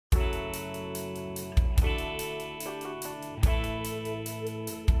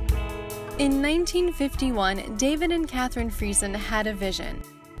In 1951, David and Catherine Friesen had a vision: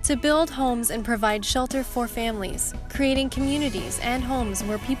 to build homes and provide shelter for families, creating communities and homes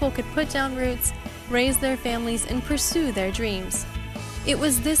where people could put down roots, raise their families, and pursue their dreams. It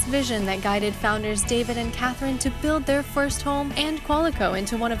was this vision that guided founders David and Catherine to build their first home and Qualico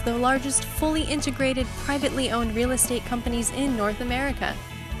into one of the largest fully integrated, privately owned real estate companies in North America.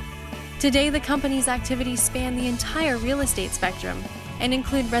 Today, the company's activities span the entire real estate spectrum and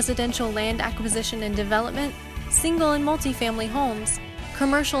include residential land acquisition and development, single and multifamily homes,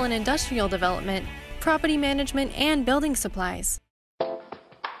 commercial and industrial development, property management, and building supplies.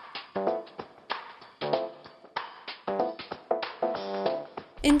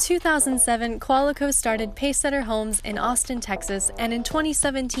 In 2007, Qualico started Pacesetter Homes in Austin, Texas, and in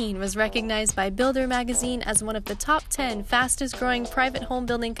 2017 was recognized by Builder magazine as one of the top 10 fastest-growing private home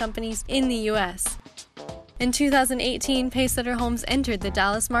building companies in the U.S. In 2018, Pacesetter Homes entered the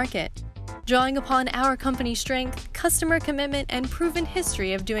Dallas market. Drawing upon our company's strength, customer commitment, and proven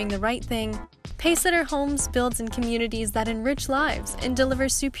history of doing the right thing, Pacesetter Homes builds in communities that enrich lives and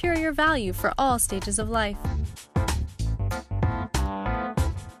delivers superior value for all stages of life.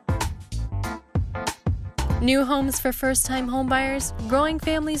 New homes for first-time homebuyers, growing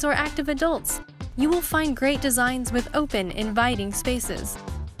families, or active adults. You will find great designs with open, inviting spaces.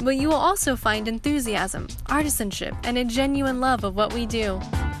 But you will also find enthusiasm, artisanship, and a genuine love of what we do.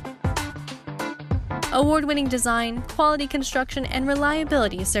 Award-winning design, quality construction, and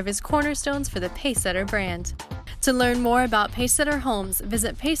reliability serve as cornerstones for the Pacesetter brand. To learn more about Pacesetter Homes,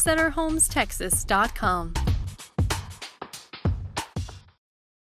 visit PacesetterHomesTexas.com.